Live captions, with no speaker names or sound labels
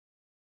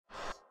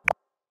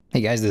Hey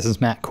guys, this is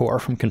Matt Core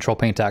from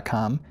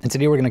Ctrl+Paint.com, and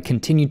today we're going to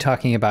continue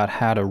talking about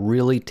how to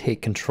really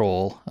take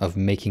control of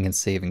making and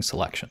saving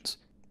selections.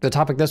 The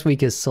topic this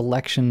week is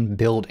selection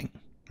building.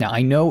 Now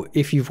I know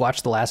if you've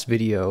watched the last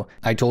video,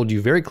 I told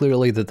you very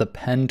clearly that the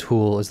pen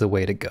tool is the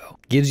way to go.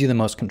 Gives you the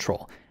most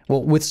control.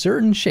 Well, with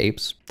certain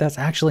shapes, that's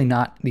actually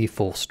not the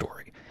full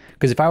story.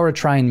 Because if I were to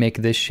try and make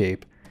this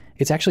shape,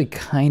 it's actually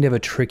kind of a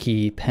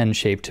tricky pen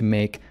shape to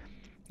make.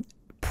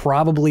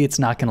 Probably it's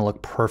not going to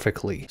look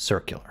perfectly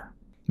circular.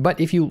 But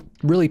if you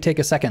really take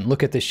a second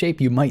look at the shape,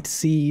 you might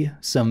see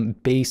some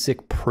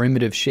basic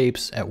primitive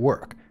shapes at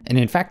work. And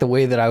in fact, the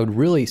way that I would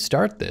really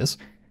start this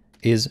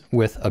is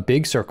with a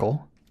big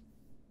circle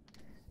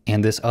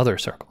and this other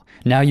circle.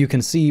 Now you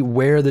can see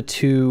where the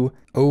two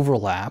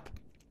overlap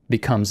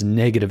becomes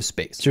negative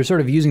space. So you're sort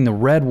of using the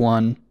red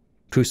one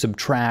to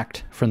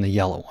subtract from the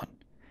yellow one.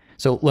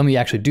 So let me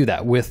actually do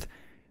that with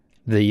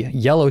the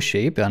yellow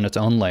shape on its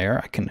own layer.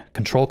 I can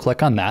control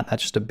click on that.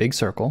 That's just a big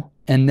circle.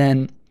 And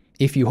then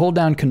if you hold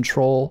down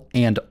Control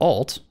and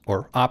Alt,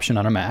 or Option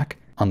on a Mac,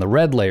 on the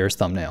red layer's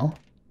thumbnail,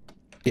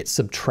 it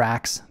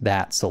subtracts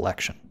that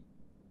selection.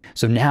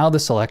 So now the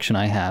selection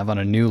I have on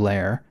a new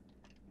layer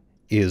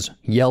is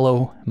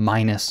yellow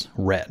minus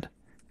red.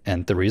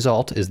 And the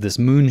result is this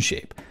moon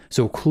shape.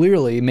 So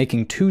clearly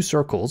making two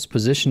circles,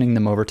 positioning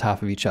them over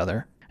top of each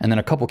other, and then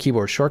a couple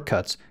keyboard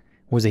shortcuts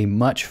was a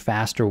much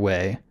faster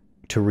way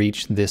to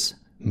reach this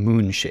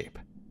moon shape.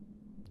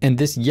 And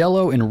this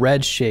yellow and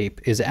red shape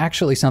is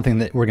actually something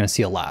that we're going to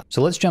see a lot.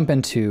 So let's jump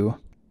into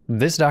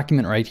this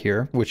document right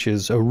here, which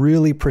is a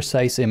really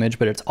precise image,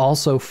 but it's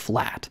also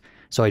flat.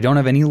 So I don't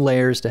have any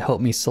layers to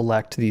help me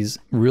select these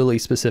really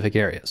specific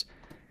areas.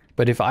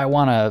 But if I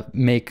want to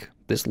make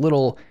this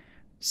little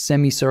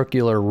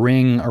semicircular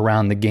ring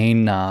around the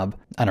gain knob,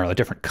 I don't know, a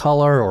different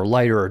color or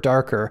lighter or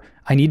darker,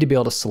 I need to be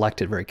able to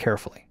select it very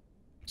carefully.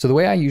 So the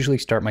way I usually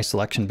start my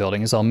selection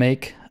building is I'll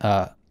make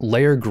a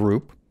layer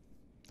group,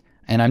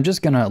 and I'm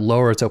just going to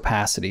lower its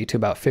opacity to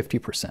about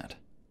 50%.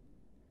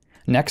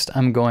 Next,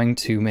 I'm going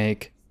to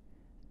make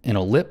an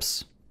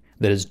ellipse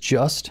that is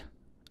just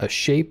a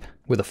shape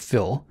with a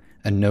fill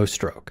and no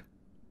stroke.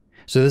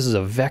 So this is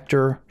a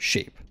vector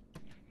shape.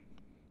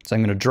 So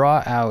I'm going to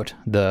draw out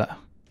the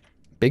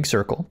big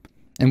circle.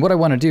 And what I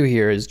want to do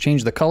here is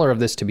change the color of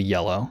this to be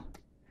yellow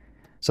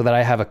so that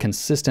I have a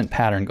consistent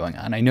pattern going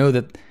on. I know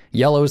that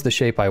yellow is the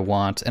shape I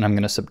want, and I'm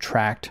going to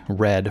subtract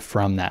red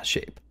from that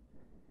shape.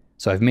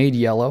 So I've made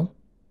yellow.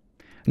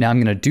 Now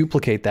I'm going to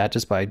duplicate that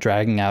just by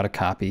dragging out a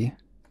copy,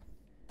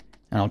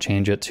 and I'll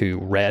change it to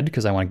red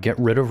because I want to get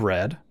rid of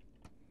red.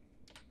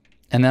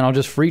 And then I'll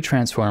just free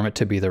transform it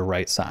to be the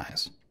right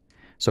size.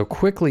 So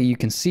quickly you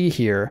can see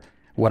here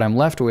what I'm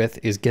left with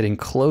is getting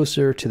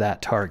closer to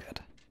that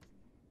target.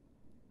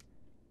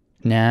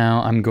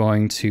 Now I'm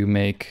going to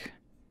make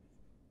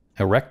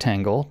a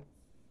rectangle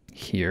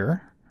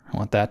here. I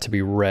want that to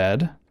be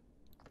red.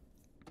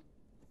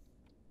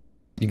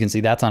 You can see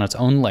that's on its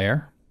own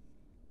layer.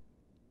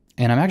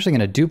 And I'm actually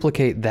going to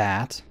duplicate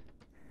that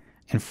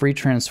and free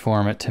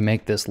transform it to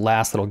make this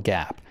last little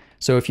gap.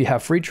 So if you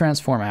have free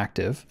transform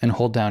active and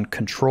hold down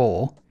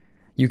Control,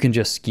 you can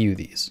just skew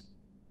these,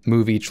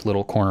 move each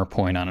little corner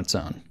point on its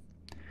own.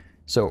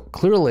 So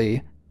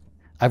clearly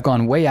I've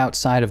gone way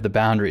outside of the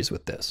boundaries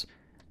with this.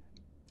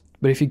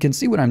 But if you can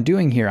see what I'm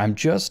doing here, I'm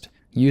just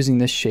using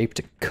this shape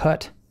to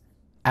cut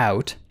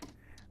out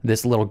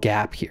this little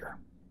gap here.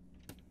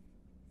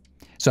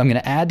 So I'm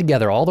going to add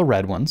together all the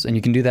red ones, and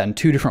you can do that in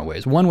two different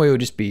ways. One way would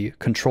just be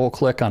Control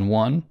click on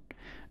one,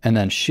 and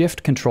then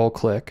Shift Control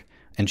click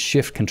and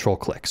Shift Control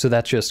click. So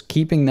that's just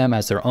keeping them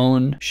as their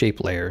own shape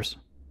layers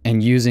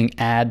and using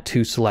Add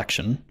to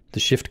Selection, the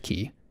Shift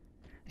key,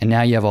 and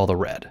now you have all the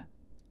red.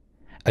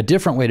 A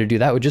different way to do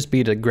that would just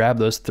be to grab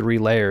those three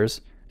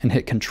layers and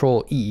hit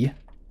Control E,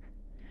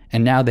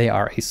 and now they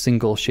are a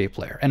single shape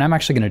layer. And I'm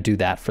actually going to do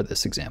that for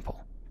this example.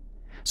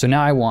 So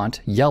now I want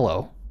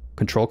yellow,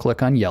 Control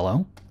click on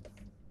yellow,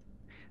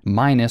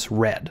 minus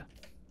red.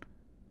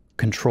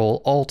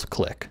 Control Alt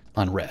click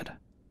on red.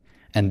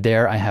 And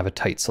there I have a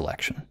tight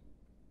selection.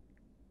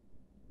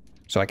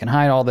 So I can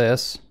hide all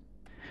this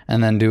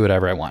and then do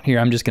whatever I want. Here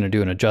I'm just going to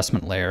do an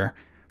adjustment layer,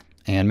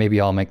 and maybe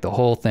I'll make the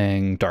whole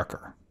thing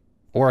darker.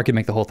 Or I could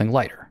make the whole thing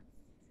lighter.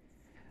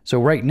 So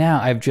right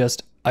now I've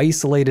just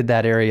isolated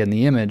that area in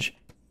the image,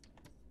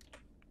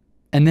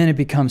 and then it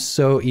becomes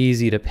so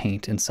easy to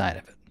paint inside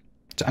of it.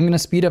 So I'm going to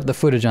speed up the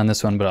footage on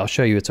this one, but I'll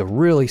show you it's a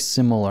really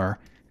similar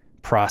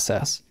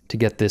process to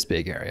get this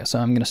big area. So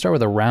I'm going to start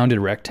with a rounded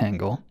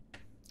rectangle,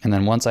 and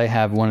then once I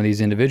have one of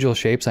these individual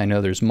shapes, I know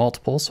there's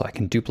multiple, so I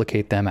can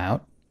duplicate them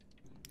out.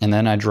 And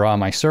then I draw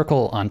my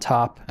circle on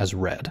top as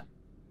red.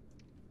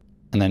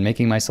 And then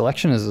making my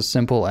selection is as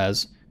simple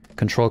as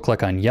Control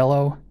click on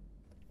yellow,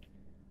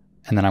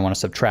 and then I want to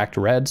subtract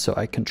red, so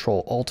I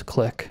Control Alt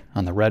click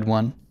on the red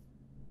one.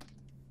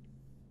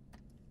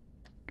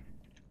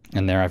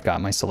 And there I've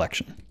got my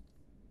selection.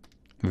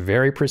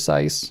 Very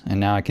precise, and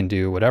now I can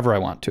do whatever I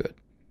want to it.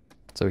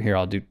 So here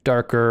I'll do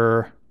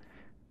darker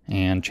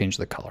and change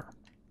the color.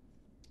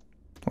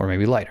 Or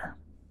maybe lighter.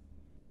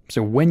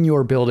 So when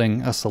you're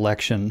building a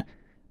selection,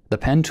 the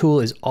pen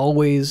tool is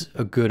always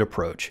a good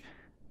approach.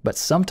 But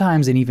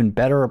sometimes an even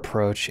better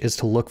approach is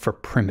to look for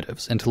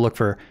primitives and to look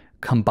for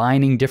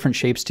combining different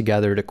shapes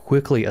together to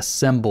quickly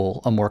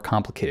assemble a more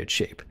complicated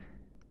shape.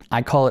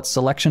 I call it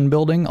selection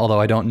building, although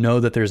I don't know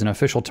that there's an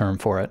official term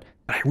for it.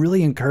 But I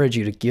really encourage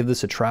you to give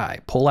this a try.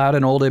 Pull out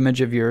an old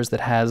image of yours that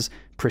has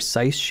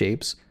precise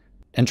shapes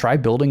and try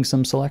building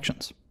some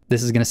selections.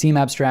 This is going to seem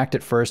abstract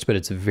at first, but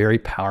it's very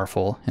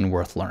powerful and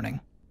worth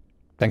learning.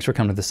 Thanks for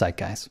coming to the site,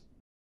 guys.